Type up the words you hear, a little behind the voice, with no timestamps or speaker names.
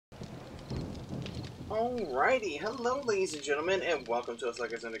Alrighty, hello ladies and gentlemen, and welcome to a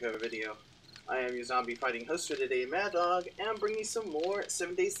Suckers Undercover video. I am your zombie fighting host for today, Madog, and I'm bringing you some more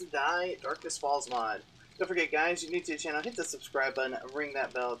 7 Days to Die Darkness Falls mod. Don't forget guys, you're new to the channel, hit the subscribe button, ring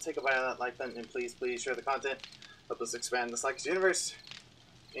that bell, take a bite of that like button, and please share the content. Help us expand the Suckers universe.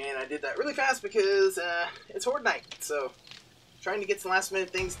 And I did that really fast because it's Horde night, so trying to get some last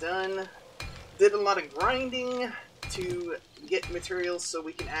minute things done. Did a lot of grinding to get materials so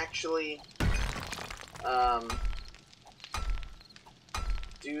we can actually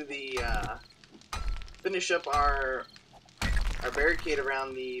do the finish up our barricade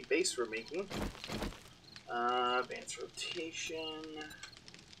around the base we're making. Advanced rotation.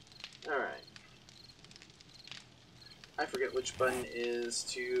 Alright. I forget which button is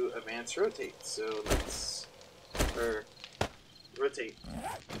to advance rotate, so let's rotate.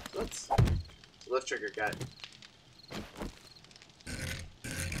 So left trigger, got it.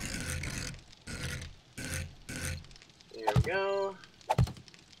 There we go.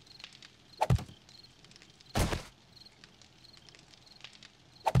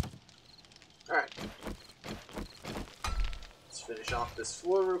 Alright. Let's finish off this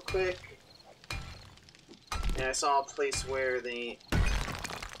floor real quick. And I saw a place where they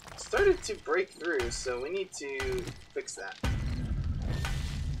started to break through, so we need to fix that.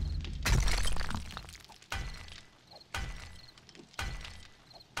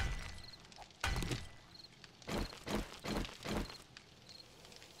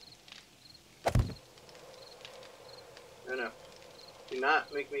 No. Do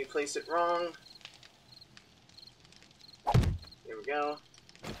not make me place it wrong. There we go.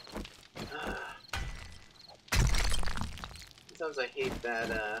 Sometimes I hate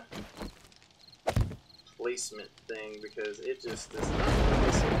that placement thing because it just does not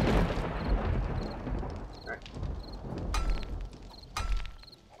place it. Alright.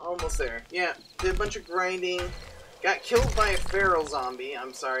 Almost there. Yeah, did a bunch of grinding. Got killed by a feral zombie.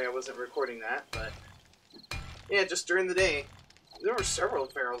 I'm sorry I wasn't recording that, but yeah, just during the day. There were several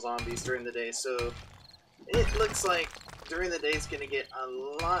feral zombies during the day, so it looks like during the day it's going to get a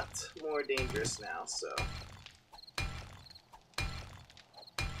lot more dangerous now, so.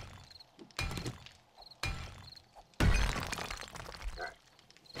 Alright.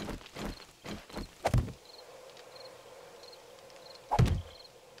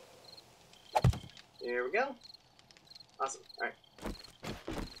 There we go. Awesome. Alright.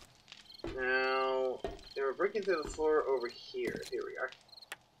 Now, they were breaking through the floor over here. Here we are.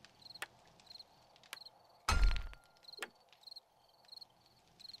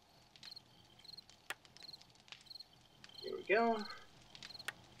 Here we go.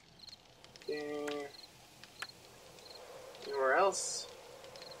 There. Anywhere else?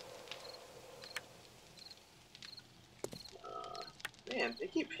 Man, they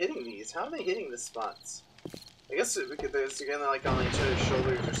keep hitting these. How are they hitting the spots? I guess we could do this again, like on each other's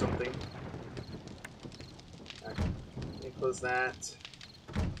shoulders or something. Alright, let me close that.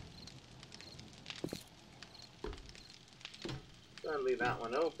 Go ahead and leave that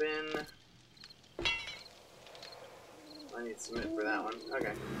one open. I need cement for that one.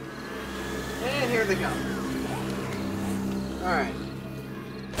 Okay. And here they go. Alright.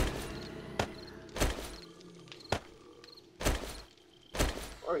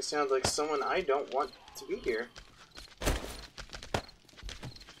 Already sounds like someone I don't want to be here.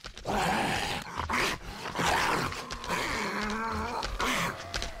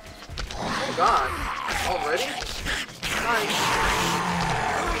 Oh god. Already? Nice.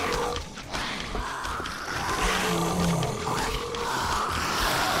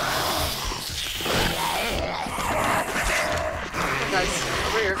 Hey guys,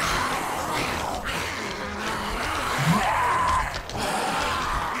 over here.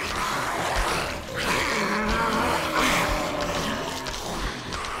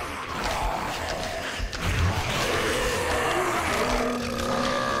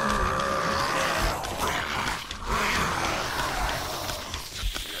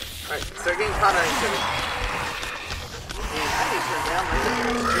 Alright, start getting caught on each other. And I need to turn down my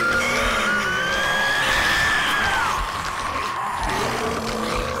stream.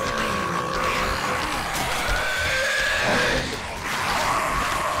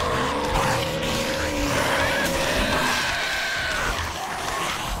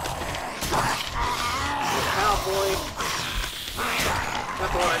 Cowboy. Not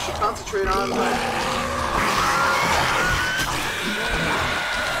the one I should concentrate on, but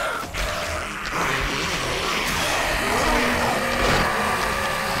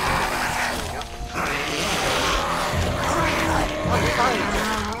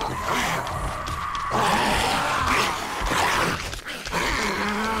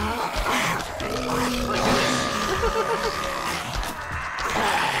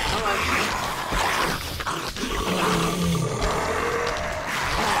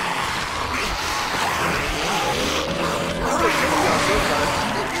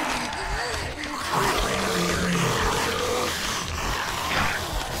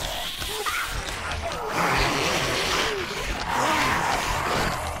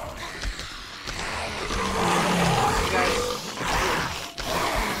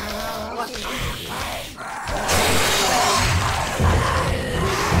on.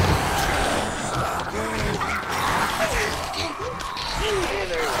 And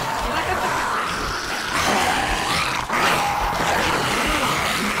there we go.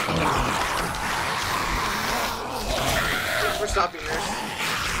 Thanks for stopping there.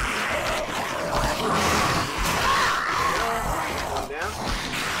 One down.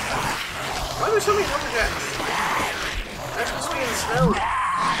 Why are there so many lumberjacks? They're supposed to be in the snow.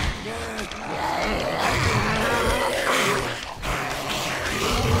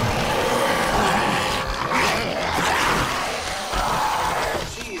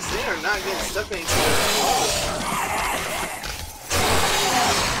 Jeez, they are not getting stuck in each other.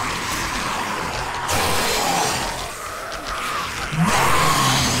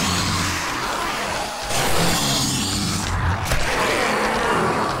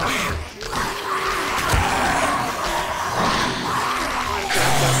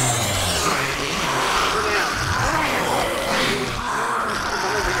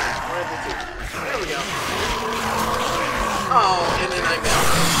 Oh, and then I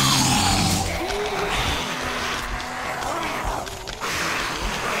missed.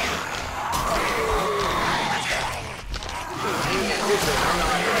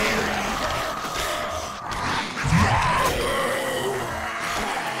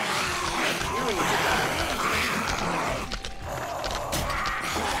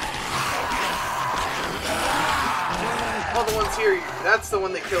 All the ones here, that's the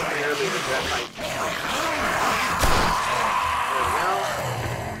one that killed me earlier with that fight.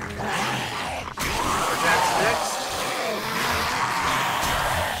 Next.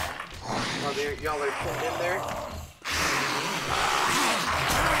 Y'all are pulled in there.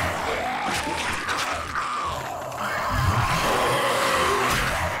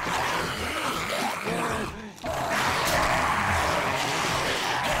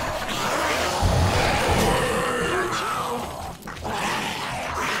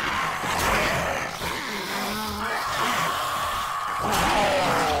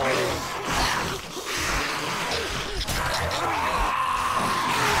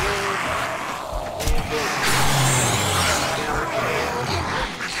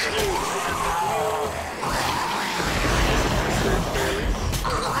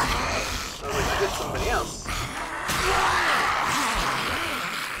 Somebody else.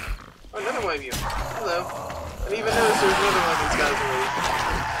 Oh, another one of you. Hello. I didn't even notice there was another one of these guys already.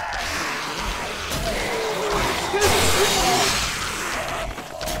 These guys are so huge.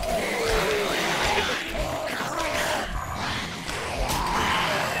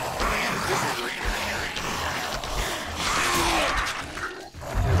 This is weird.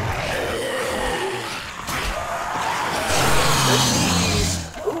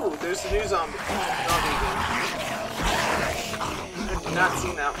 Ooh, there's the new zombie. I did not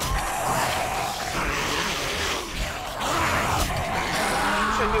see that one. I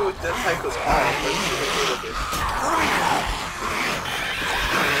wish I knew what that type was called, but it's really good.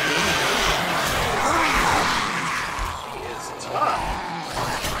 She is tough.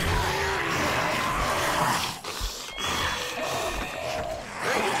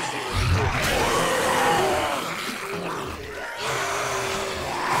 Very interesting what you do.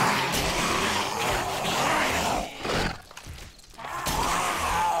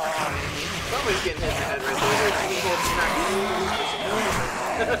 Somebody's getting hit in the head right there.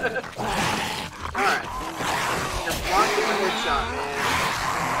 Alright. You're blocking the headshot, man.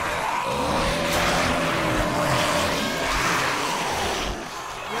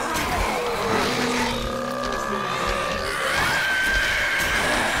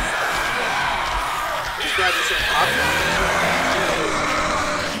 These guys are so awesome.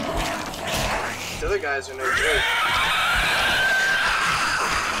 The other guys are no good.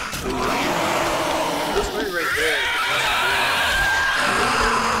 There's three right there.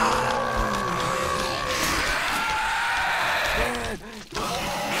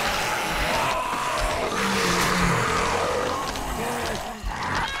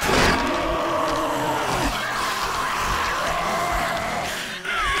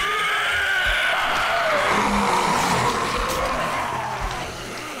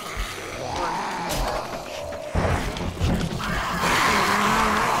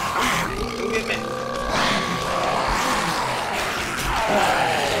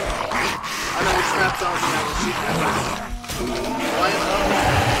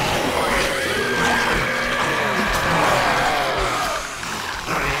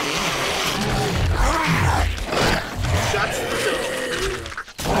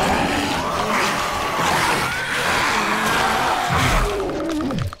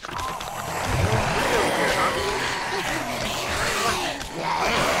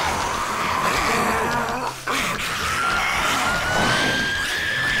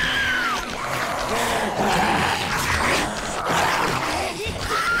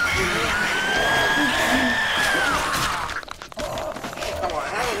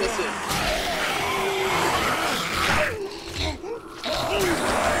 listen.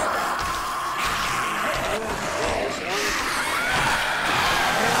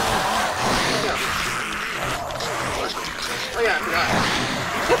 Oh yeah, I forgot.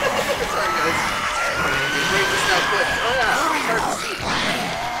 Sorry guys. Your brain just now clicked. Oh yeah, it's hard to see.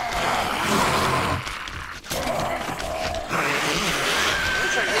 I'm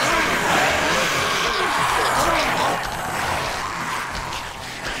trying to hit something.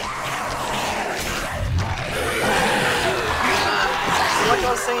 Like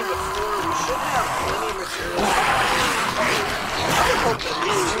I was saying before, we should have plenty of materials. I would hope that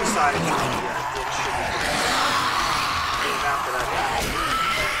these two sides of the ditch should be good. After that,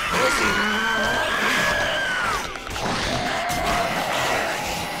 we'll see.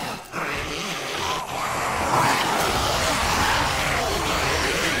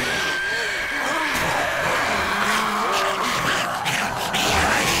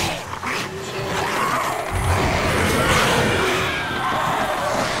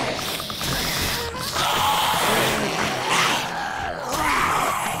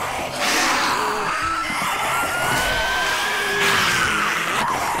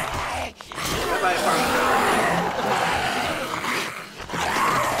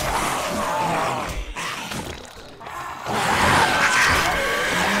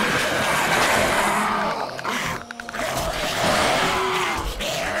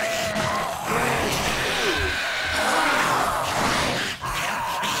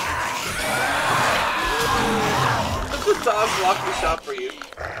 Dogs lock the shop for you. Get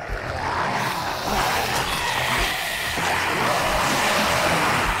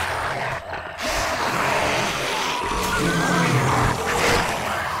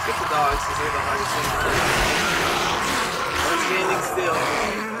the dogs, because they're the hardest thing to do. They're standing still.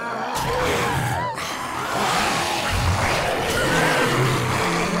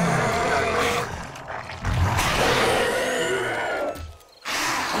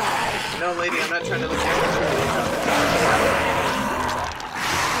 No, lady, I'm not trying to look at you.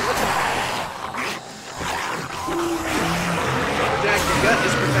 Jack, your gut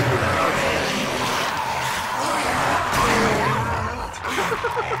is protecting the dog's hand.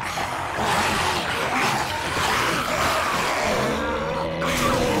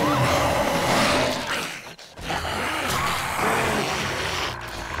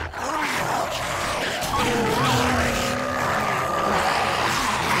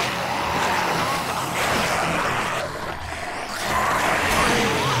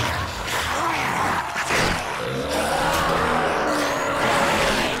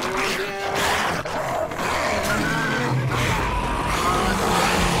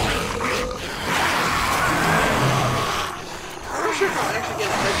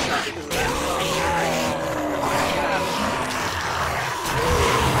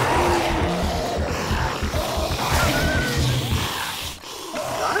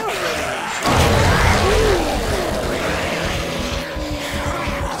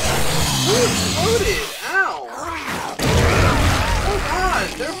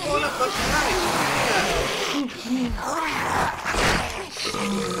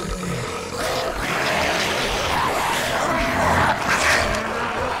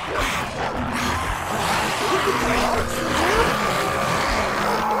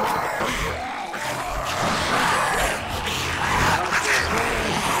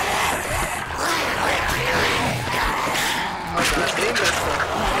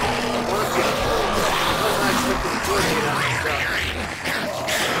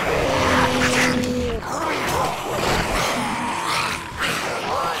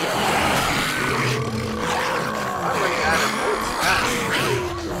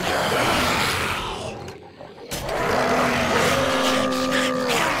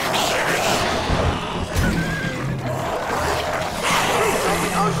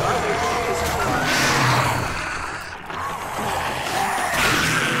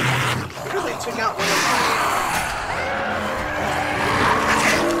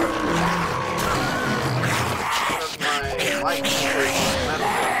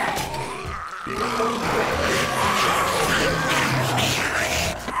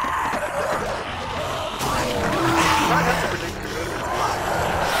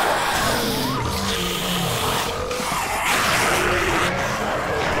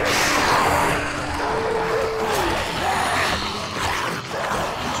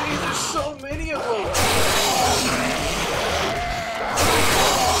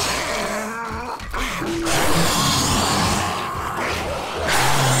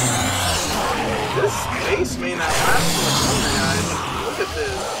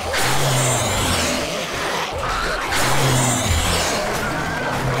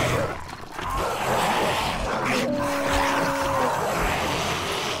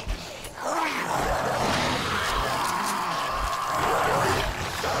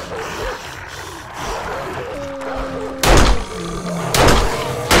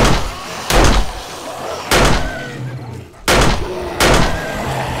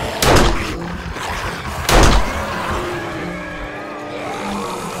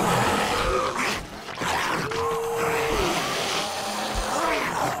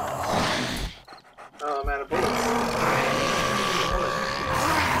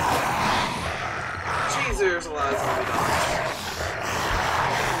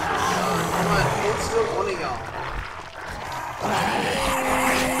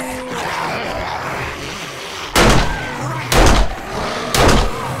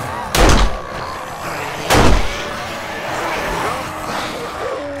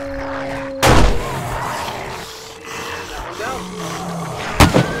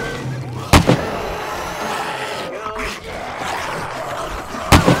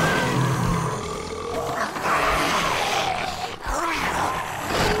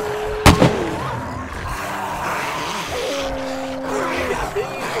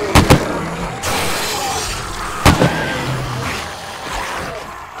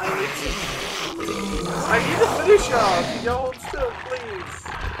 Y'all hold still, please.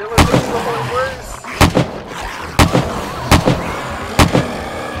 Don't let this go worse.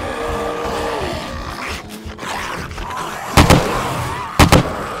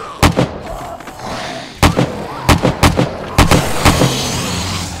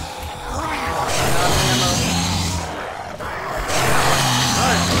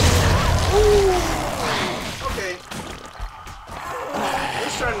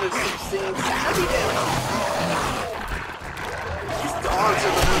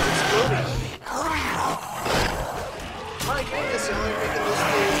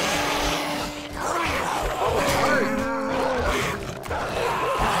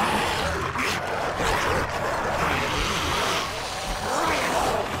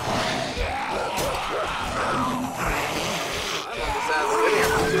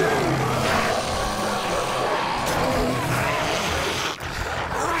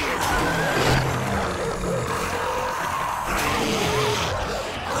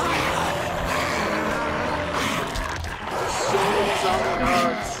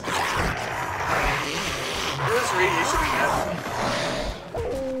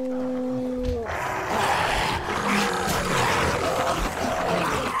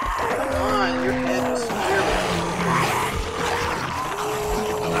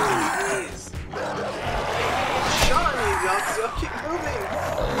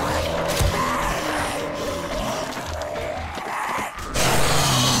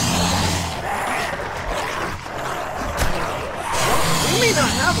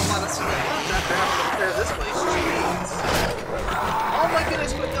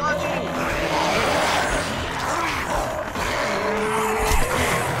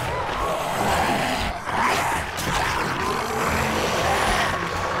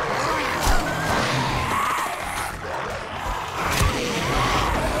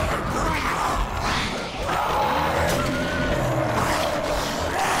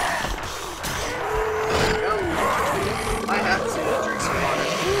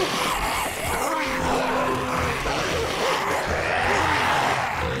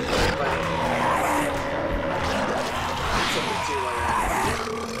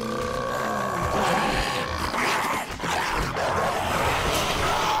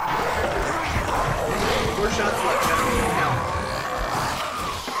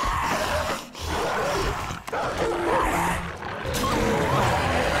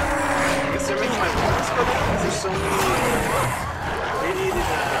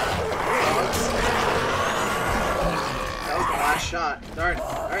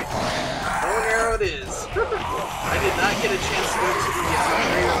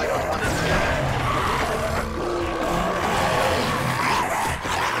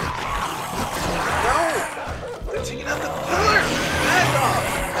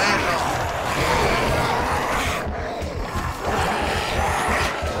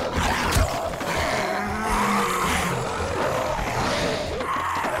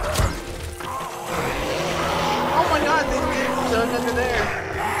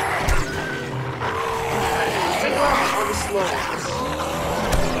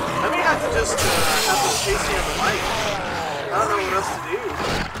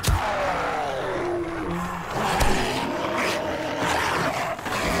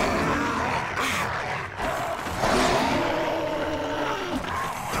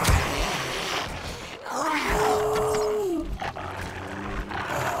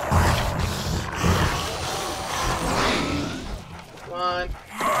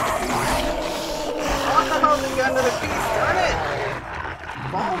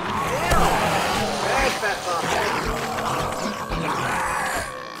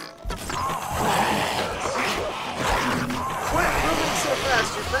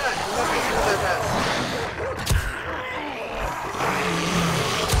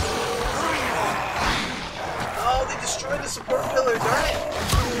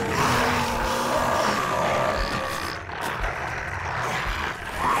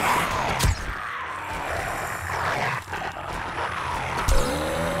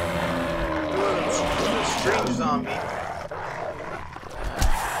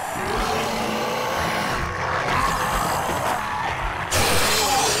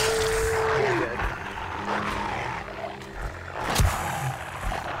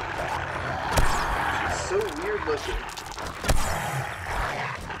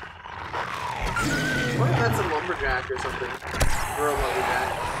 or something. Girl lumberjack.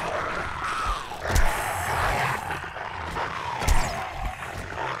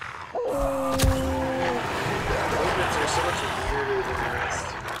 Movements are so much weirder than the rest.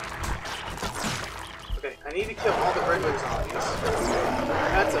 Okay, I need to kill all the regular zombies.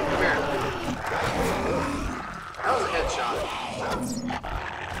 That's apparently. I That was a headshot.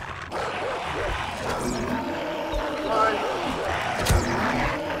 Come on.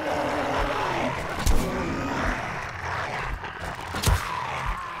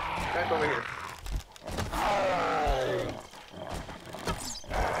 Back over here.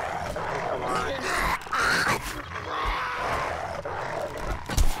 Come on.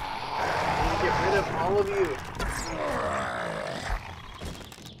 Get rid of all of you.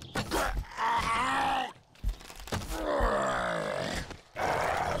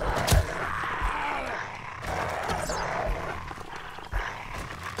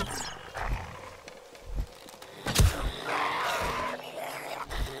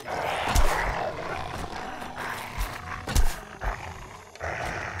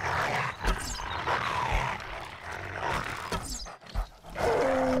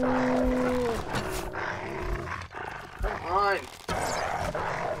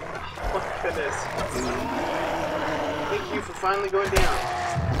 Thank you for finally going down.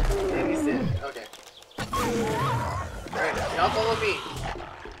 And he's dead. Okay. Alright, y'all follow me.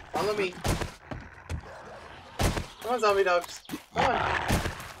 Follow me. Come on, zombie dogs. Come on.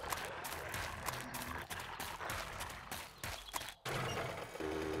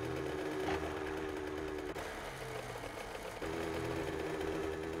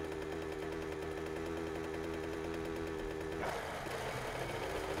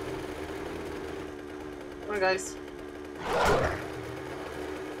 Come on, guys.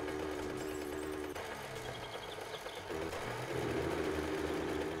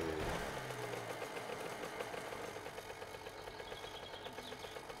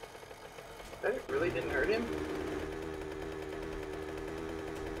 That really didn't hurt him?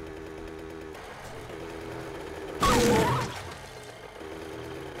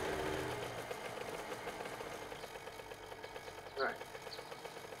 Alright.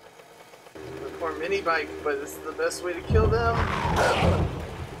 Poor mini bike, but this is the best way to kill them.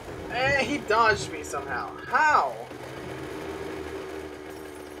 Eh, he dodged me somehow. How?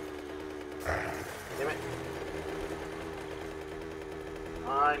 Damn it.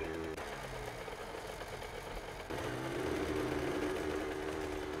 Come on.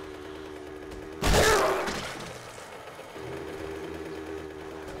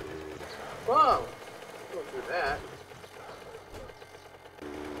 Whoa! Go through that.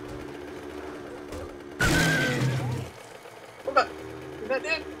 Hold up! Is that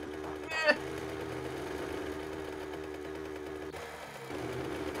it? Yeah.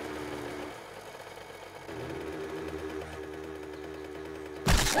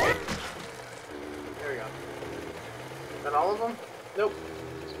 There we go. Is that all of them? Nope.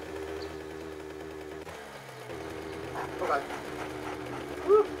 Oh god.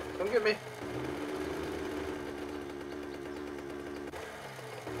 Woo! Come get me.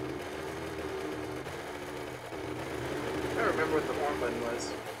 I don't remember what the horn button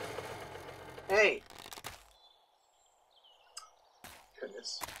was. Hey!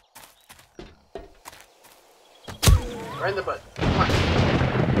 Goodness. Right in the butt. Come on.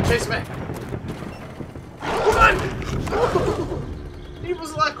 Chase me. Come on! He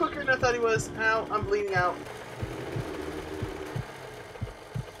was a lot quicker than I thought he was. Ow, I'm bleeding out.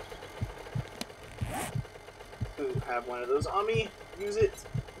 Ooh, have one of those on me. Use it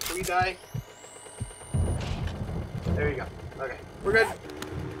before you die. There you go. Okay, we're good.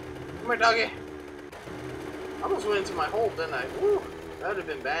 Come here, doggy. I almost went into my hole, didn't I? Woo, that would have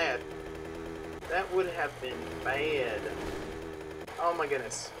been bad. That would have been bad. Oh my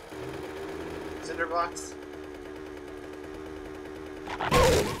goodness. Cinder blocks.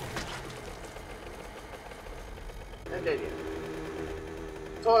 And dead yet.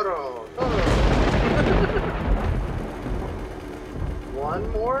 Toro! Toro!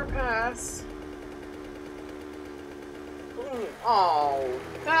 One more pass. Oh,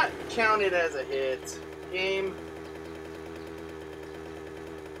 that counted as a hit. Game.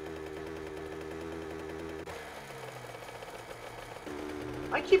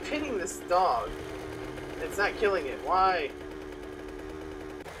 I keep hitting this dog. It's not killing it. Why?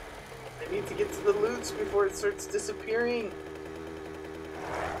 I need to get to the loots before it starts disappearing.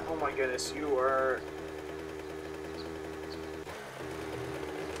 Oh my goodness, you are...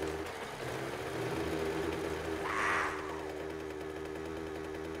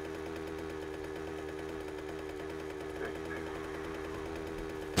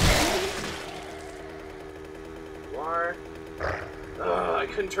 I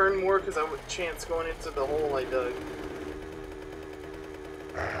couldn't turn more because I would chance going into the hole I dug.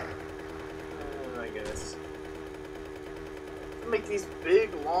 Oh my goodness. Make these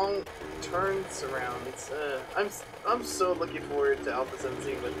big, long turns around. It's I'm so looking forward to Alpha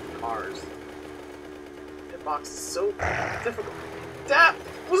 17 with cars. hitbox is so difficult. That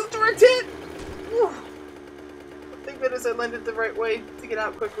was a direct hit! Whew. Thank goodness I landed the right way to get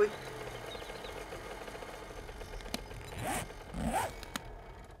out quickly.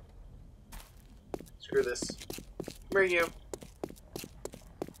 Screw this. Come here, you.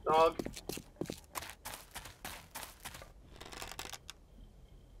 Dog.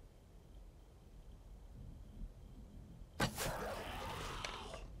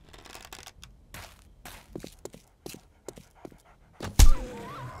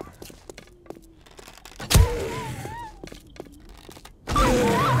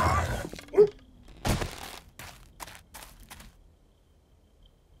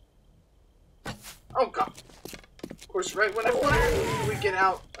 Oh god. Of course, right when I fire, we get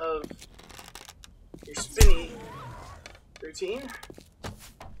out of your spinny routine.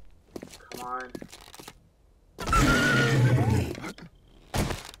 Come on.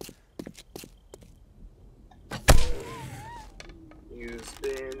 You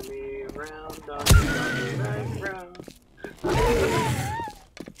spin me round, right round.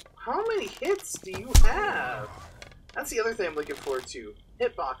 How many hits do you have? That's the other thing I'm looking forward to.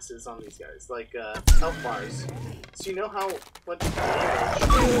 Hitboxes on these guys, like health bars. So you know how much damage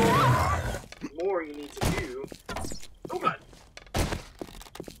more you need to do. Oh god!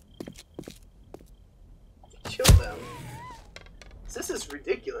 Kill them. This is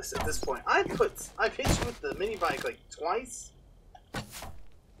ridiculous at this point. I've hit you with the mini bike like twice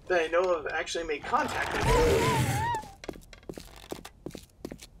that I know of actually made contact with you.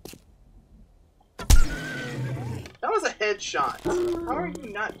 That was a headshot. How are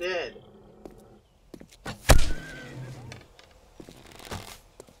you not dead? My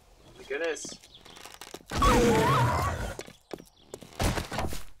goodness.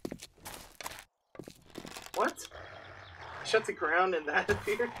 What? Shut the ground and that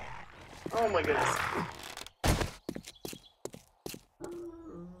appeared? Oh my goodness.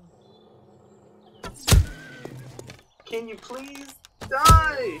 Can you please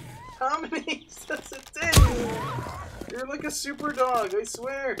die? How many does it take? You're like a super dog, I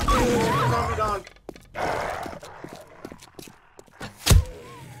swear. Super zombie dog.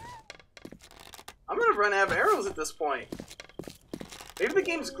 I'm gonna run out of arrows at this point. Maybe the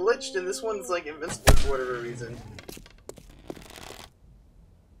game's glitched and this one's like invincible for whatever reason.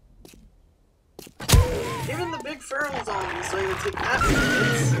 Even the big feral zombies don't even take that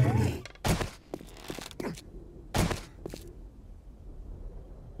many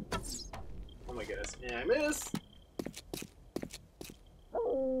hits. Oh my goodness. And I miss.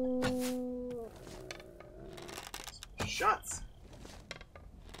 Shots.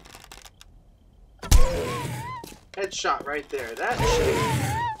 Headshot right there. That shit.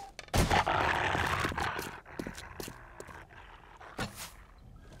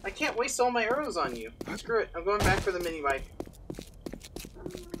 I can't waste all my arrows on you. Screw it. I'm going back for the mini bike.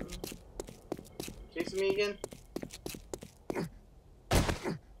 Chasing me again?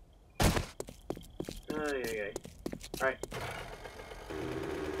 Alright.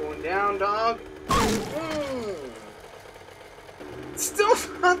 Going down, dog. Still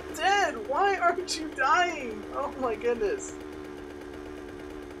not dead! Why aren't you dying? Oh my goodness.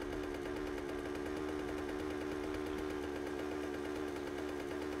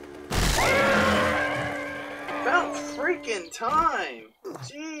 About freaking time!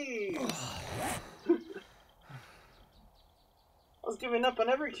 Jeez! I was giving up on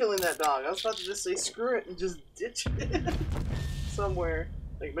ever killing that dog. I was about to just say screw it and just ditch it somewhere.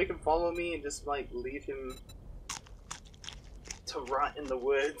 Like make him follow me and just like leave him to rot in the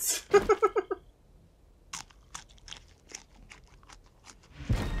woods. Alright,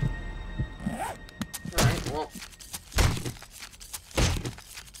 well.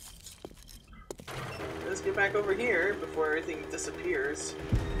 Let's get back over here before everything disappears.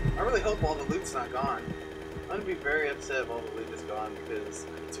 I really hope all the loot's not gone. I'm gonna be very upset if all the loot is gone because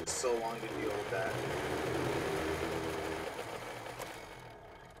it took so long to deal with that.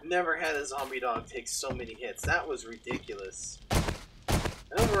 Never had a zombie dog take so many hits. That was ridiculous.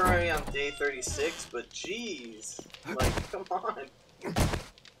 I know we're already on day 36, but jeez. Like, come on.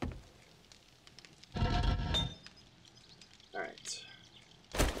 Alright.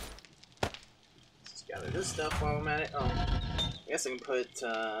 Let's gather this stuff while I'm at it. Oh, I guess I can put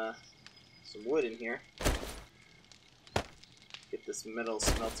some wood in here. Get this metal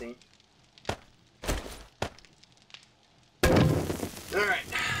smelting. Alright.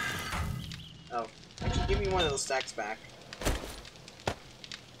 Oh, actually give me one of those stacks back.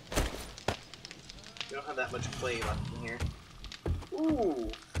 We don't have that much clay left in here. Ooh!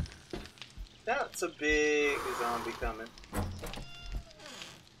 That's a big zombie coming.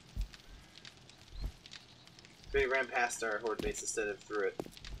 We ran past our horde base instead of through it.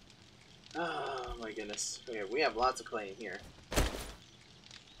 Oh my goodness. Okay, we have lots of clay in here.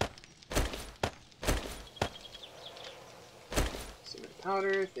 Cement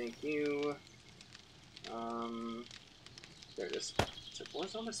powder, thank you. There it is.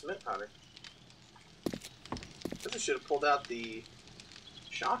 Where's all my cement powder? I guess I should have pulled out the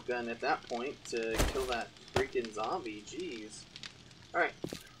shotgun at that point to kill that freaking zombie. Jeez. Alright.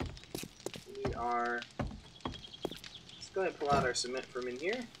 We are... Let's go ahead and pull out our cement from in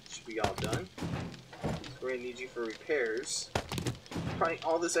here. Should be all done. So we're going to need you for repairs. Probably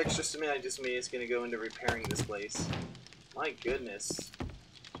all this extra cement I just made is going to go into repairing this place. My goodness.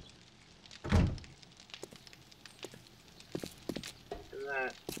 Look at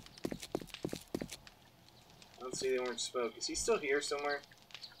that. I don't see the orange smoke. Is he still here somewhere?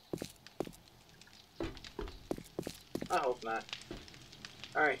 I hope not.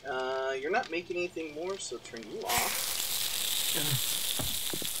 Alright, you're not making anything more, so turn you off.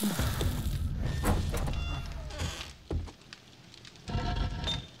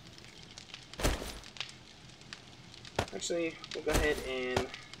 Actually, we'll go ahead and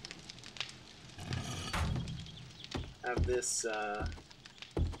have this, the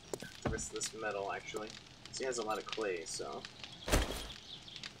rest of this metal, actually. He has a lot of clay, so...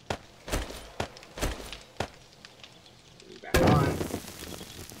 Back on.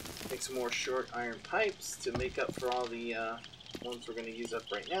 Make some more short iron pipes to make up for all the ones we're going to use up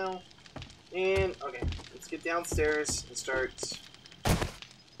right now. And, okay, let's get downstairs and start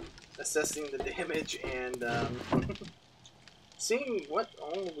assessing the damage and seeing what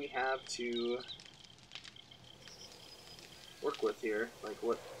all we have to work with here. Like,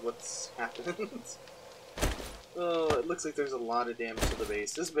 what's happened. Oh, it looks like there's a lot of damage to the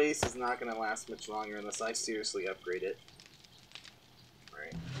base. This base is not going to last much longer unless I seriously upgrade it.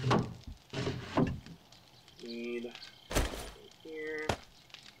 Alright. Need here.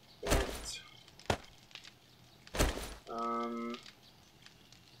 That.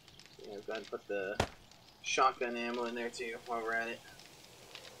 Yeah, I've got to put the shotgun ammo in there too while we're at it.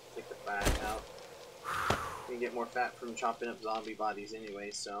 Take the fat out. We can get more fat from chopping up zombie bodies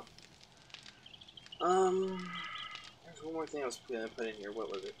anyway, so. There's one more thing I was gonna put in here.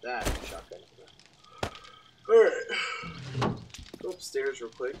 What was it? That shotgun. Alright. Go upstairs real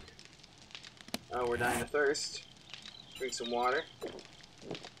quick. Oh, we're dying of thirst. Drink some water.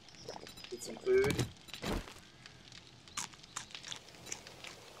 Get some food.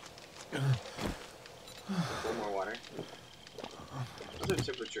 One more water. How's our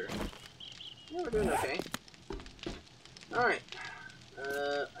temperature? Yeah, we're doing okay. Alright.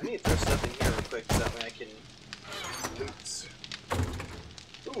 I need to throw stuff in here real quick so that way I can loot.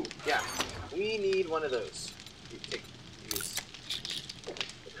 Ooh, yeah. We need one of those. You take these.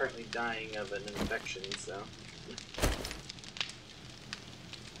 We're currently dying of an infection, so.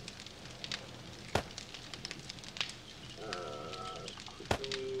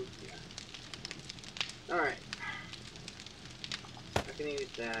 Quickly, yeah. Alright. I can need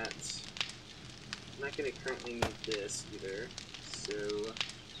that. I'm not going to currently need this either. So,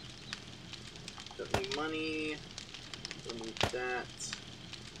 don't need money, don't need that.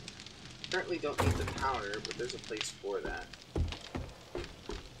 Currently don't need the powder, but there's a place for that.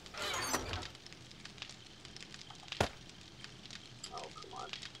 Oh, come on.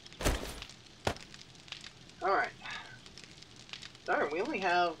 Alright. Darn, we only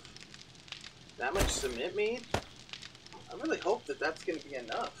have that much cement made? I really hope that that's going to be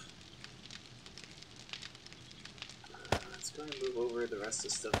enough. Going to move over the rest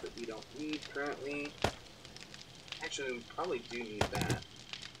of the stuff that we don't need currently. Actually, we probably do need that.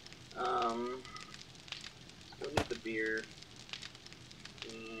 Don't need the beer.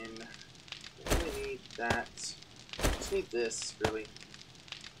 And I really need that. Just need this, really.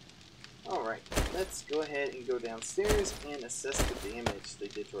 Alright, let's go ahead and go downstairs and assess the damage they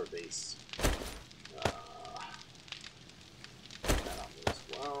did to our base. That on me as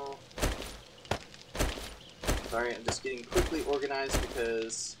well. Sorry, I'm just getting quickly organized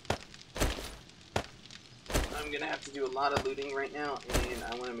because I'm going to have to do a lot of looting right now, and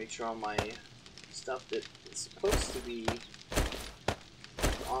I want to make sure all my stuff that is supposed to be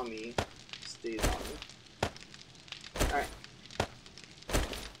on me stays on me. Alright.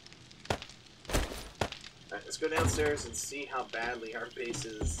 Alright, let's go downstairs and see how badly our base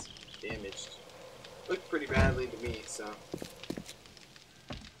is damaged. Looked pretty badly to me, so.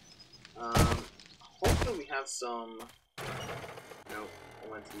 Hopefully we have some... No, I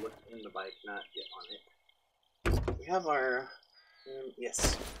went to look in the bike, not get on it. We have our...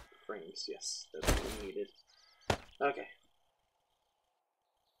 yes, frames, yes, that's what we needed. Okay.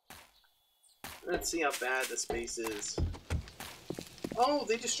 Let's see how bad this base is. Oh,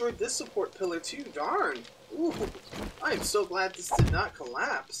 they destroyed this support pillar too. Darn. Ooh, I am so glad this did not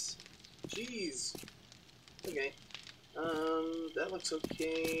collapse. Jeez. Okay. That looks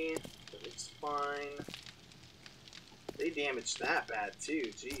okay. That looks fine. They damaged that bad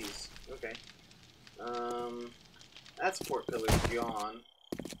too. Jeez. Okay. That support pillar's gone.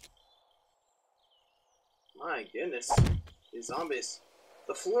 My goodness. These zombies.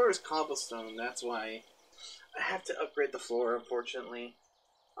 The floor is cobblestone, that's why I have to upgrade the floor, unfortunately.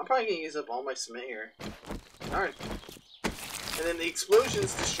 I'm probably gonna use up all my cement here. Darn. And then the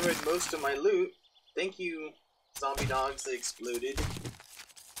explosions destroyed most of my loot. Thank you, zombie dogs that exploded.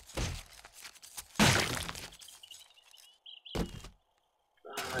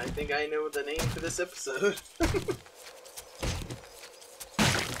 I think I know the name for this episode.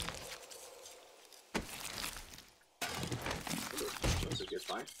 That's a good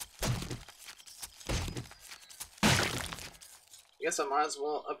find. I guess I might as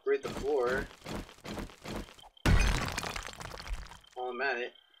well upgrade the floor while I'm at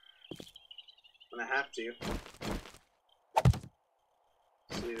it. When I have to.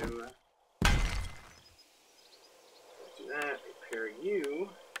 So, do that, repair you.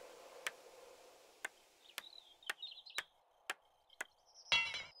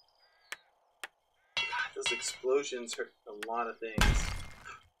 God, those explosions hurt a lot of things.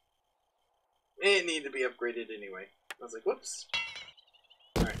 It needed to be upgraded anyway. I was like, whoops.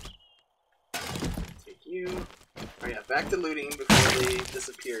 Alright. Take you. Oh yeah, back to looting before they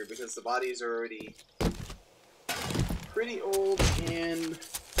disappear, because the bodies are already pretty old and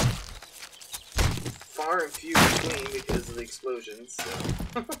far and few between because of the explosions, so...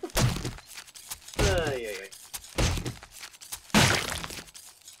 yeah.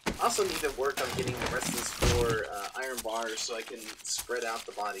 I also need to work on getting the rest of this floor iron bars so I can spread out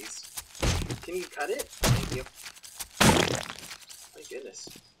the bodies. Can you cut it? Thank you. My goodness.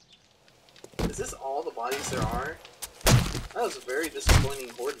 Is this all the bodies there are? That was a very disappointing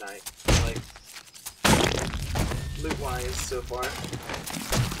horde night. Like, loot-wise so far.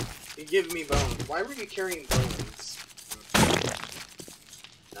 You give me bones. Why were you carrying bones?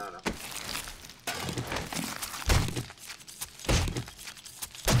 I don't know.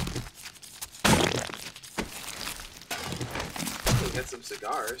 We'll get some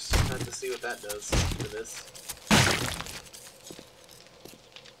cigars. Have to see what that does for this.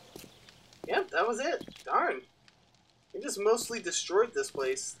 Yep, that was it. Darn. We just mostly destroyed this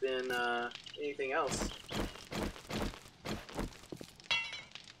place than anything else.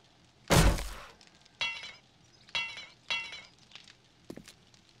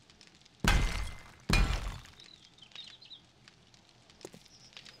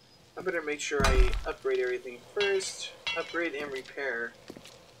 I better make sure I upgrade everything first. Upgrade and repair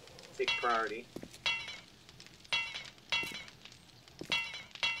take priority.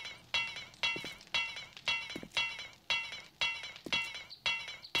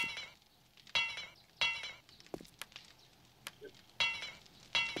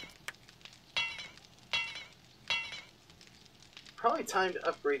 Probably time to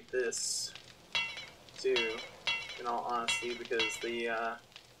upgrade this too, in all honesty, because the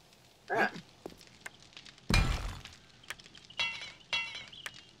there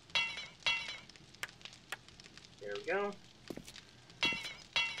we go.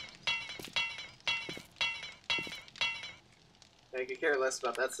 I could care less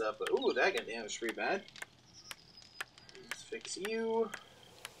about that stuff, but ooh, that got damaged pretty bad. Let's fix you.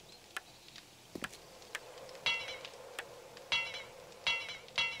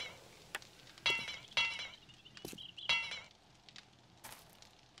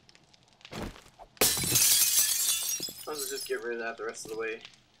 Let's just get rid of that the rest of the way.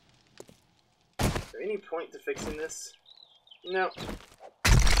 Is there any point to fixing this? No.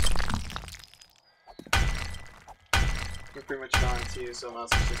 You're pretty much gone too, so I might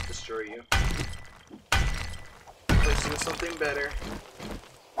as well just destroy you. Replace you with something better.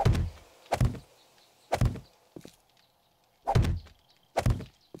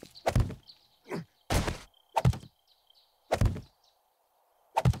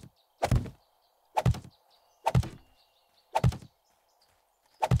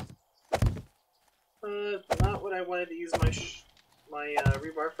 Not what I wanted to use my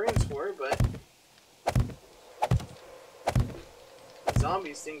rebar frames for, but the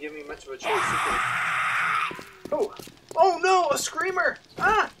zombies didn't give me much of a choice. Oh! Oh no! A screamer!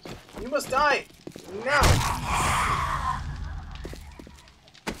 Ah! You must die! Now!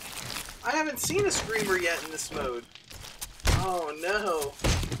 I haven't seen a screamer yet in this mode. Oh no!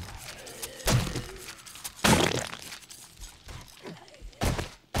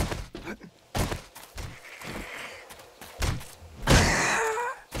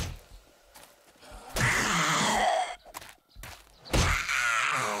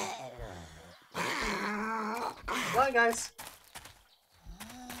 Hi, guys.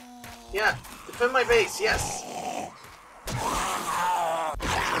 Yeah, defend my base, yes.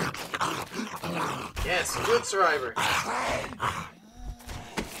 Yes, good survivor. I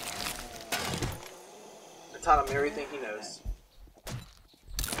taught him everything he knows.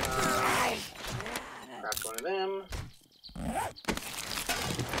 Grab one of them.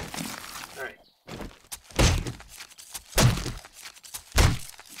 Alright.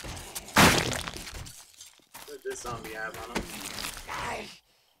 What did this zombie have on him?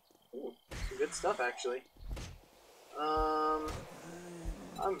 Ooh, some good stuff, actually.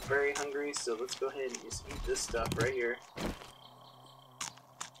 I'm very hungry, so let's go ahead and just eat this stuff right here.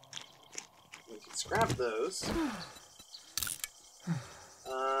 We can scrap those.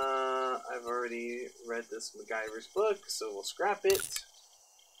 I've already read this MacGyver's book, so we'll scrap it.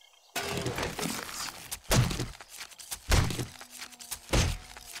 And we'll take those things.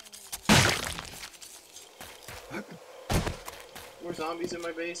 More zombies in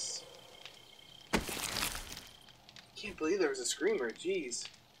my base. Can't believe there was a screamer, jeez.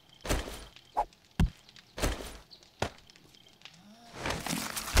 And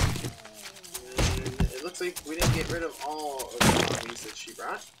it looks like we didn't get rid of all of the zombies that she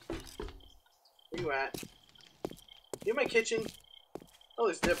brought. Where you at? You in my kitchen? Oh,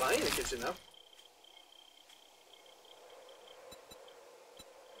 there's a dead body in the kitchen though.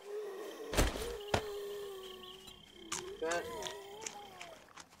 That.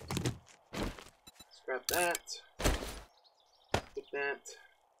 Scrap that. Get that.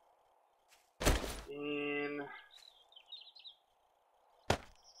 And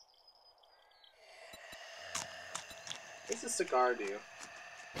what's a cigar do?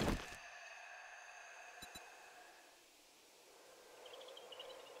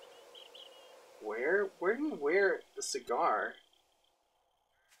 Where do you wear the cigar?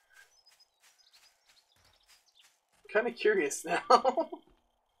 I'm kind of curious now.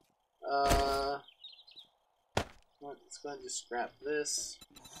 Let's go ahead and just scrap this.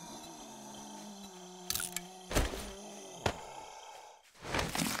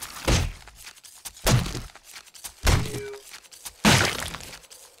 You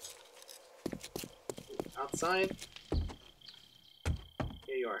outside.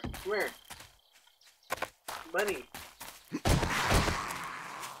 Here you are. Come here. Buddy.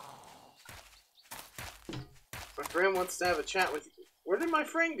 My friend wants to have a chat with you. Where did my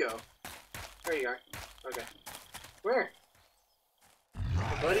friend go? There you are. Okay. Where?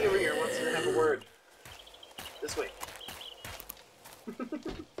 My buddy over here wants to have a word. This way.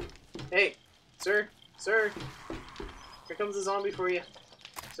 Hey, sir, sir. Here comes a zombie for you.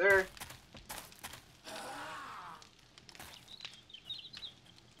 Sir.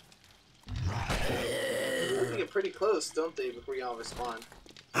 They get pretty close, don't they, before y'all respawn?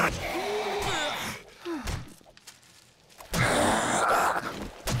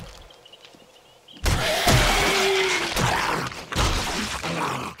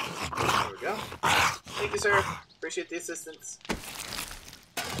 There we go. Thank you, sir. Appreciate the assistance.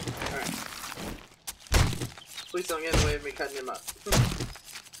 Alright. Please don't get in the way of me cutting him up.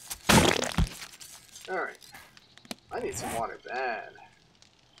 Alright. I need some water bad.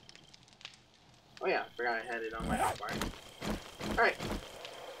 Oh yeah, I forgot I had it on my hotbar. Alright.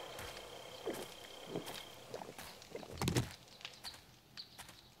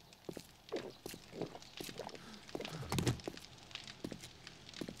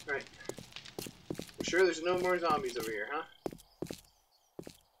 Alright. You sure there's no more zombies over here, huh?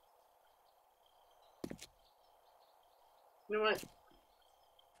 You know what?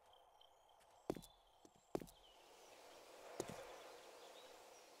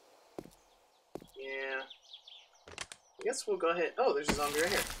 Yeah. I guess we'll go ahead. Oh, there's a zombie right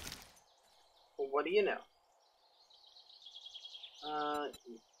here. Well, what do you know?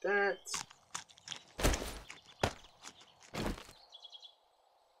 Eat that.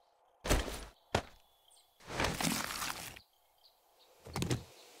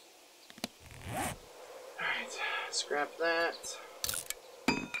 Alright, scrap that.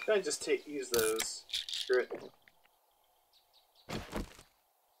 Can I just use those? Screw it.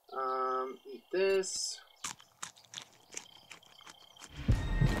 Eat this.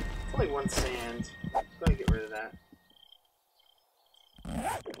 It's only one sand. I'm gonna get rid of that.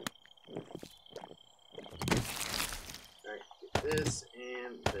 Alright, get this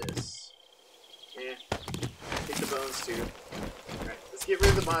and this. Yeah. Take the bones too. Alright, let's get rid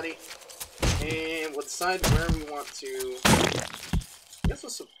of the body. And we'll decide where we want to. I guess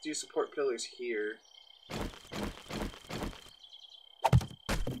we'll do support pillars here.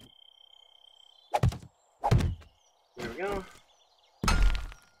 There we go.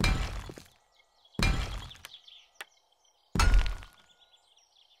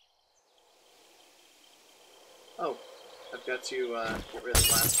 Oh, I've got to get rid of the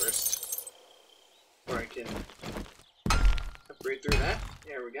glass first. Before I can upgrade through that.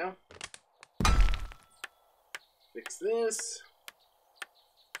 There we go. Fix this.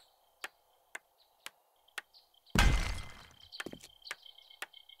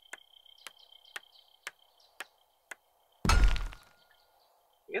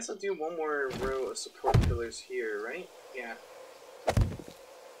 I guess I'll do one more row of support pillars here, right? Yeah.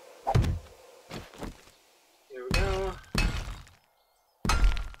 There we go.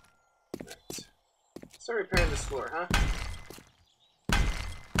 Alright. Start repairing this floor, huh?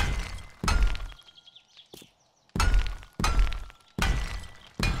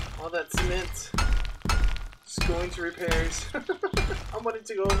 All that cement. Just going to repairs. I wanted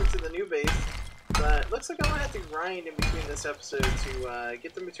to go over to the new base, but looks like I'm gonna have to grind in between this episode to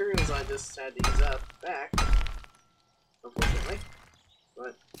get the materials I just had to use up back. Unfortunately.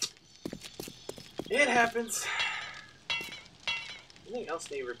 But it happens. Anything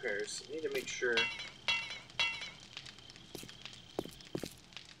else need repairs? I need to make sure.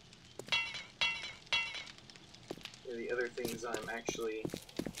 What are the other things I'm actually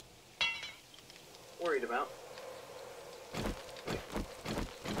worried about?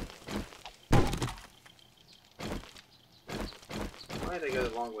 Why did I go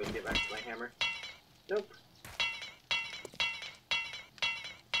the long way to get back to my hammer? Nope.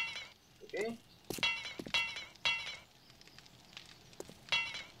 Okay.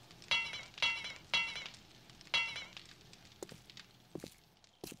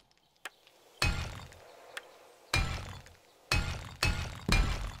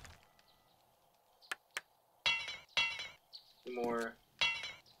 More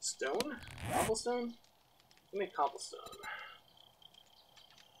stone? Cobblestone? Give me cobblestone.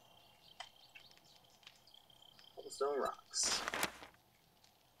 Cobblestone rocks.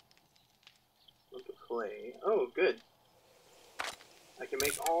 Lump of clay. Oh, good. I can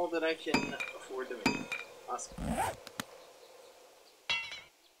make all that I can afford to make. Awesome.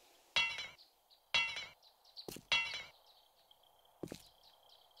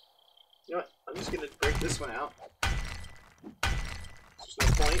 You know what? I'm just gonna break this one out.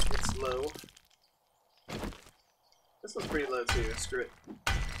 There's no point, it's low. This one's pretty low too, screw it.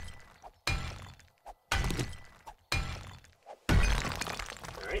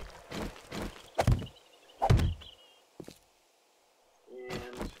 Alright.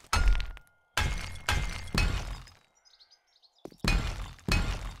 And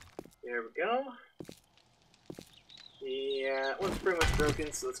there we go. Yeah, that one's pretty much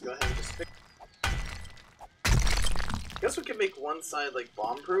broken, so let's go ahead and just fix it. I guess we can make one side like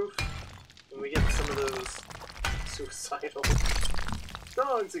bomb-proof when we get some of those suicidal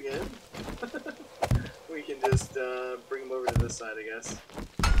dogs again. We can just bring them over to this side, I guess.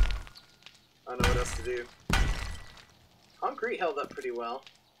 I don't know what else to do. Concrete held up pretty well,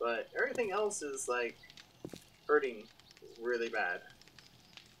 but everything else is like hurting really bad.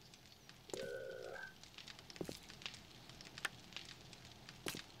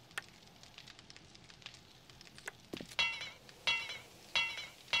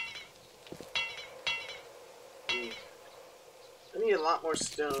 I need a lot more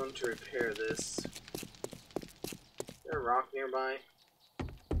stone to repair this. Is there a rock nearby?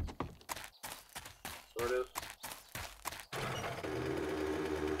 Sort of. I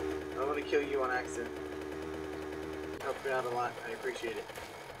don't want to kill you on accident. Help you out a lot. I appreciate it.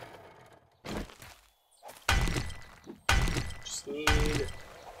 Just need a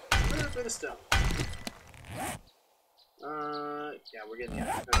little bit of stone. Yeah, we're getting it.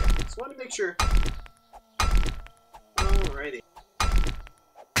 Okay, just want to make sure. Alrighty.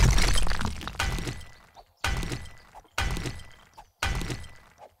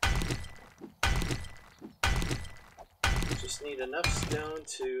 Just need enough stone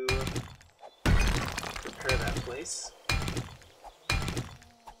to prepare that place.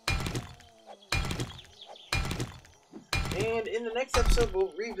 And in the next episode,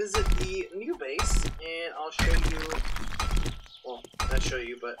 we'll revisit the new base, and I'll show you, well, not show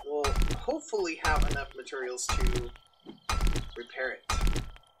you, but we'll hopefully have enough materials to repair it.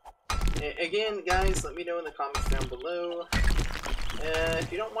 And again, guys, let me know in the comments down below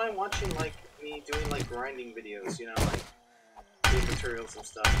if you don't mind watching, like, me doing, like, grinding videos, you know, like, getting materials and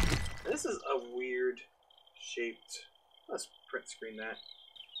stuff. And this is a weird shaped, let's print screen that.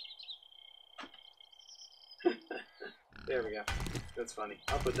 There we go. That's funny.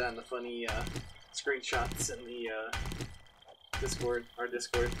 I'll put that in the funny screenshots in the Discord, our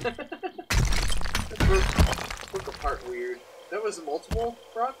Discord. That broke apart weird. That was multiple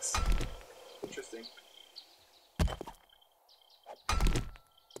rocks? Interesting.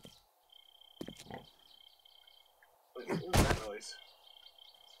 noise?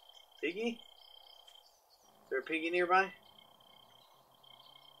 Piggy? Is there a piggy nearby?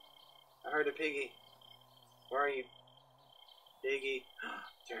 I heard a piggy. Where are you? Piggy.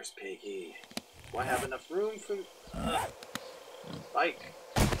 There's Piggy. Do I have enough room for... Bike.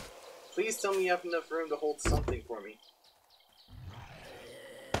 Please tell me you have enough room to hold something for me.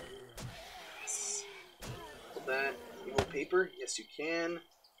 Yes. Hold that. Can you hold paper? Yes, you can.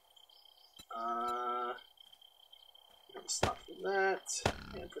 Stop for that.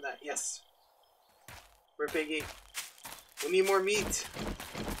 And for that. Yes. Where, Piggy? We need more meat.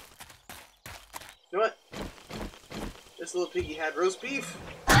 You know what? This little piggy had roast beef.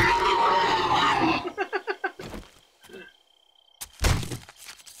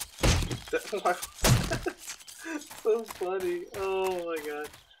 So funny. Oh my god.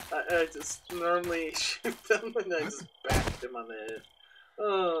 I just normally shoot them and I just backed him on the head.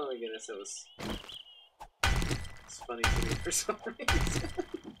 Oh my goodness, that was funny to me for some reason.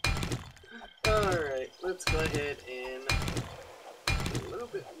 Alright, let's go ahead and do a little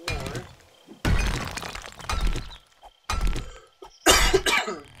bit more.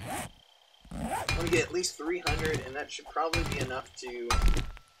 I'm gonna get at least 300, and that should probably be enough to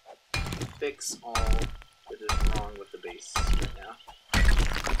fix all that is wrong with the base right now.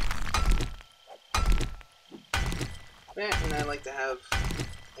 And I like to have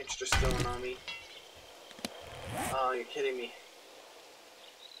extra stone on me. Oh, you're kidding me.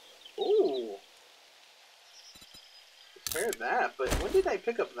 Ooh. Repair that, but when did I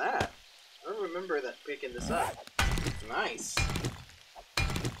pick up that? I don't remember that picking this up. Nice.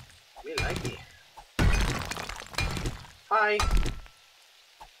 Me like it. Hi.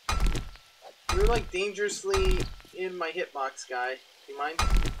 You're like dangerously in my hitbox, guy. Do you mind?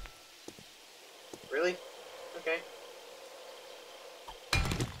 Really? Okay.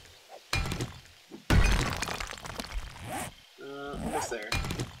 Almost there.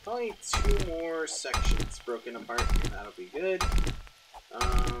 Probably 2 more sections broken apart, and that'll be good.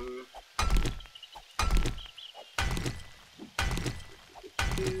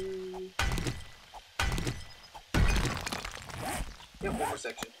 Yep, 1 more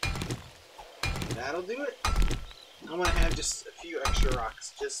section. That'll do it. I'm gonna have just a few extra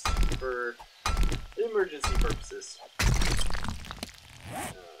rocks, just for emergency purposes.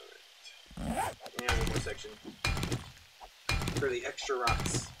 Alright. And 1 more section. For the extra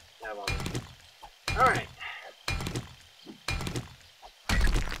rocks I have on me. Alright.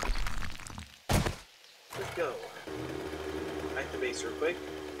 Let's go. Back to base real quick.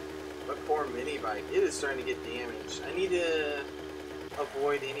 My poor mini bike. It is starting to get damaged. I need to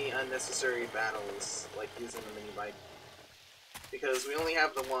avoid any unnecessary battles, like using the mini bike. Because we only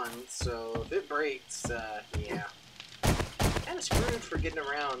have the one, so if it breaks, yeah. Kind of screwed for getting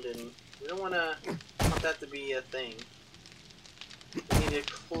around, and we don't want that to be a thing. We needed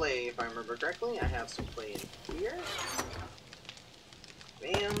clay, if I remember correctly. I have some clay in here.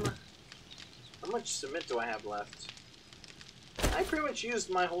 Bam. How much cement do I have left? I pretty much used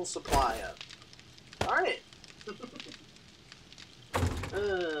my whole supply up. Darn it!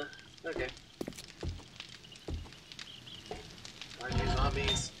 Okay. Darn you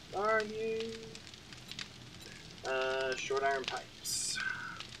zombies. Darn you! Short iron pipes.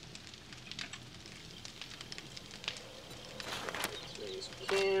 As many as we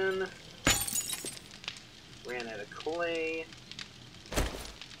can. Ran out of clay.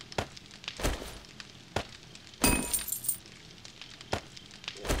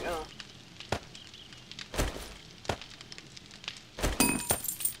 There we go.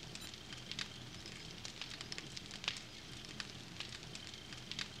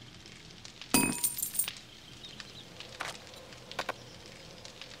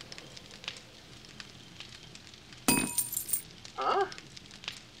 Huh?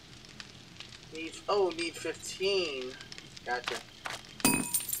 Need 15. Gotcha.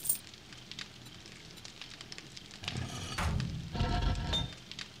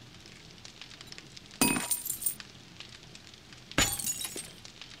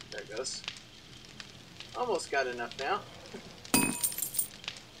 There it goes. Almost got enough now.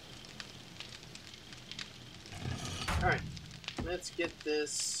 Alright, let's get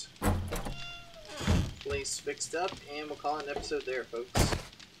this place fixed up, and we'll call it an episode there, folks.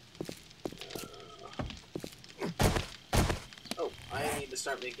 Oh, I need to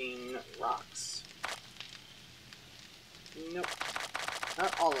start making rocks. Nope.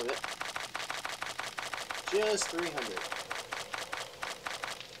 Not all of it. Just 300.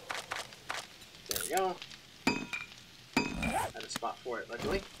 There we go. Had a spot for it,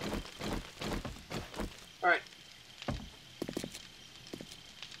 luckily. Alright.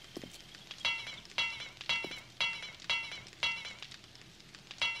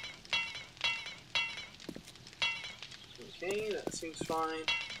 Looks fine.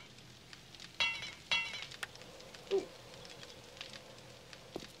 Ooh.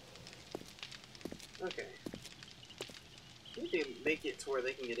 Okay. I need to make it to where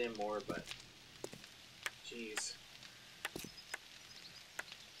they can get in more, but jeez.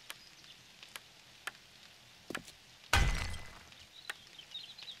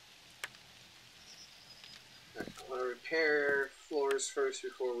 Alright, I want to repair floors first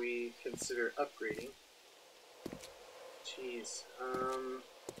before we consider upgrading. Jeez.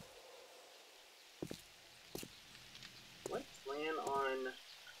 Let's plan on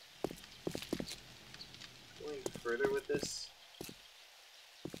going further with this.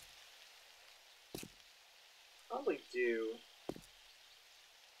 Probably do.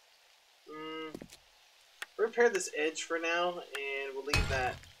 Repair this edge for now, and we'll leave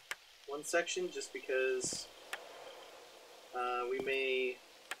that one section just because we may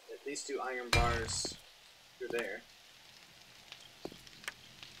at least do iron bars through there. There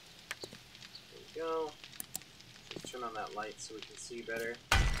we go. Let's turn on that light so we can see better.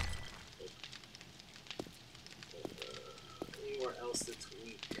 Anywhere else that's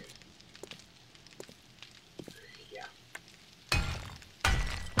weak? Yeah.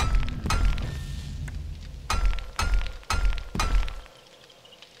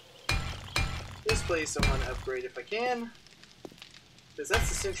 This place I want to upgrade if I can, because that's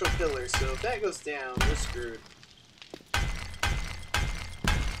the central pillar, so if that goes down, we're screwed.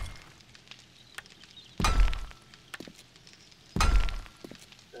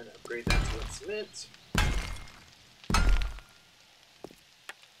 Then upgrade that to what's cement.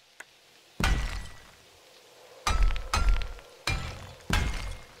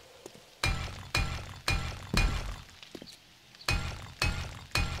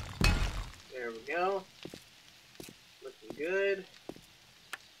 There we go. Looking good.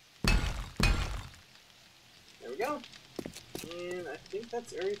 There we go. And I think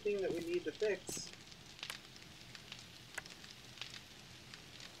that's everything that we need to fix.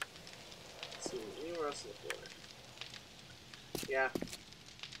 Let's see, anywhere else on the floor? Yeah.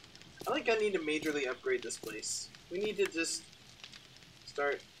 I think I need to majorly upgrade this place. We need to just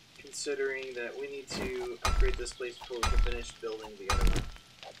start considering that we need to upgrade this place before we can finish building the other one.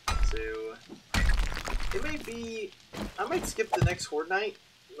 So, it may be, I might skip the next Horde night,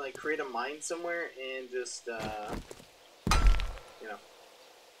 like create a mine somewhere and just, you know,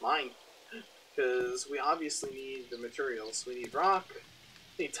 mine. Because we obviously need the materials. We need rock,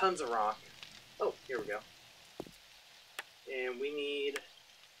 we need tons of rock. Oh, here we go. And we need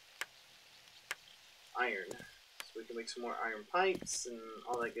iron. So we can make some more iron pipes and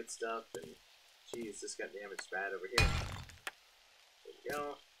all that good stuff. And, geez, this got damaged bad over here. There we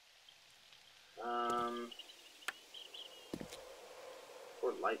go.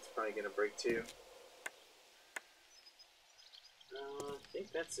 Or light's probably gonna break too. I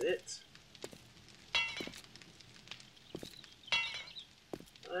think that's it.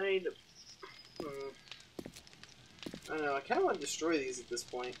 I don't know, I kind of want to destroy these at this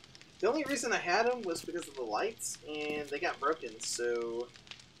point. The only reason I had them was because of the lights, and they got broken, so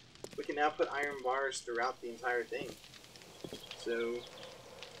we can now put iron bars throughout the entire thing. So,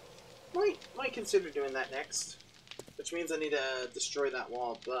 might consider doing that next. Which means I need to destroy that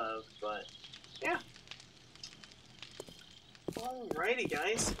wall above, but yeah. Alrighty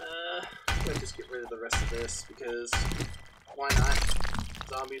guys, I'm gonna just get rid of the rest of this because why not?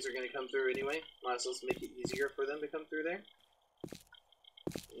 Zombies are gonna come through anyway. Might as well make it easier for them to come through there.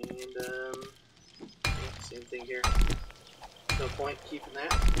 And yeah, same thing here. No point keeping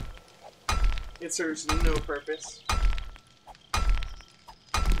that. It serves no purpose.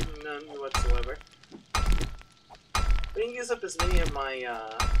 None whatsoever. I didn't use up as many of my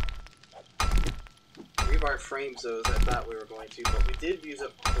rebar frames though as I thought we were going to, but we did use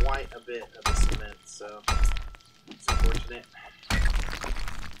up quite a bit of the cement, so it's unfortunate.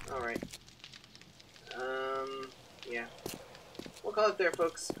 Alright. Yeah. We'll call it there,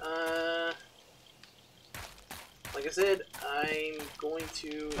 folks. Like I said, I'm going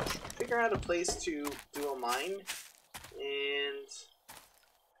to figure out a place to do a mine, and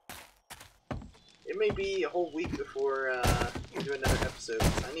it may be a whole week before we do another episode.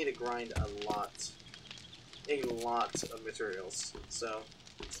 I need to grind a lot of materials. So,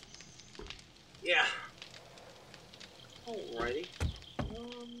 yeah. Alrighty.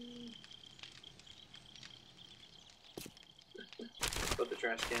 Put the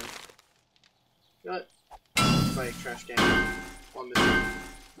trash can. You know what? Fight trash can on this one.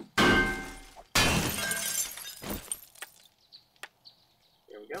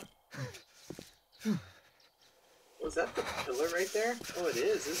 There we go. Was that the pillar right there? Oh, it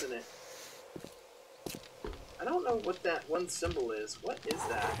is, isn't it? I don't know what that one symbol is. What is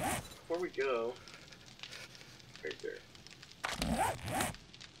that? Before we go, right there.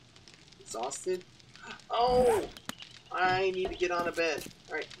 Exhausted? Oh! I need to get on a bed.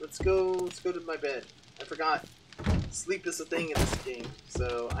 Alright, let's go to my bed. I forgot. Sleep is a thing in this game.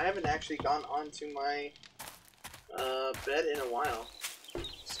 So, I haven't actually gone onto my bed in a while.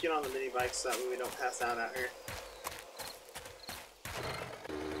 Just get on the mini bike so that way we don't pass out here.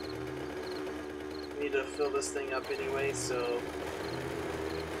 Need to fill this thing up anyway, so...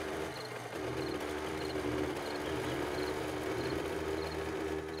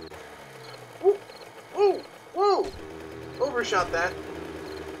 Whoa! Whoa! Whoa! Overshot that.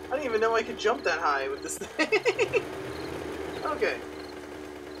 I didn't even know I could jump that high with this thing. Okay.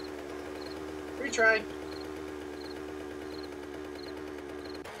 Retry. I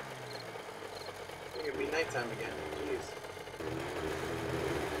think it'll be nighttime again. Jeez.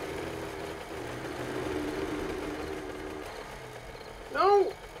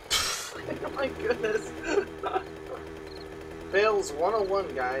 No! Oh my goodness. Fails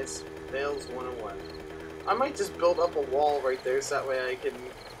 101, guys. Fails 101. I might just build up a wall right there so that way I can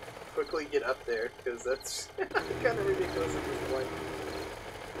quickly get up there, because that's kind of ridiculous at this point.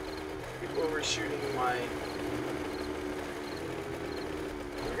 Keep overshooting my...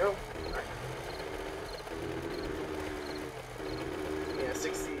 There we go. Alright. Yeah,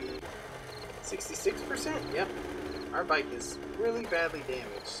 66%? Yep. Our bike is really badly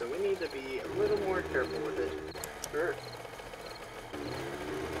damaged, so we need to be a little more careful with it. Sure.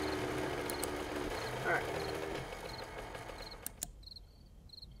 Alright.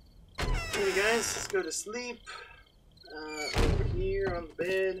 Okay guys, let's go to sleep. Over here on the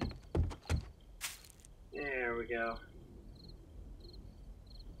bed. There we go.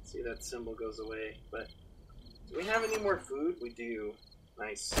 See, that symbol goes away, but do we have any more food? We do.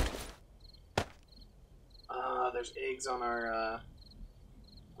 Nice. There's eggs on our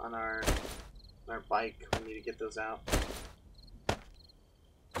bike. We need to get those out. I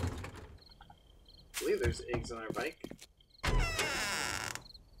believe there's eggs on our bike.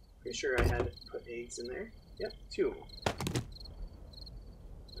 Pretty sure I had put eggs in there. Yep, 2 of them.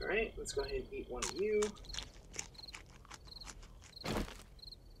 Alright, let's go ahead and eat one of you.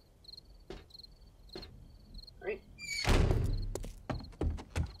 Alright.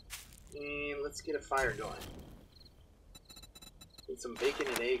 And let's get a fire going. Get some bacon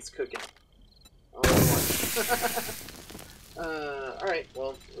and eggs cooking. All in one. Alright,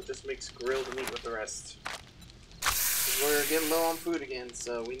 well, we'll just mix grilled meat with the rest. We're getting low on food again,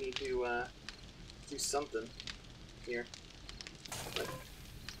 so we need to do something here. But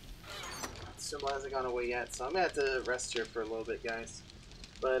the symbol hasn't gone away yet, so I'm gonna have to rest here for a little bit, guys.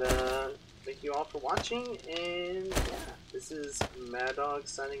 But thank you all for watching, and yeah, this is Madog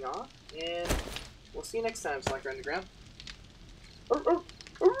signing off, and we'll see you next time, Slacker Underground.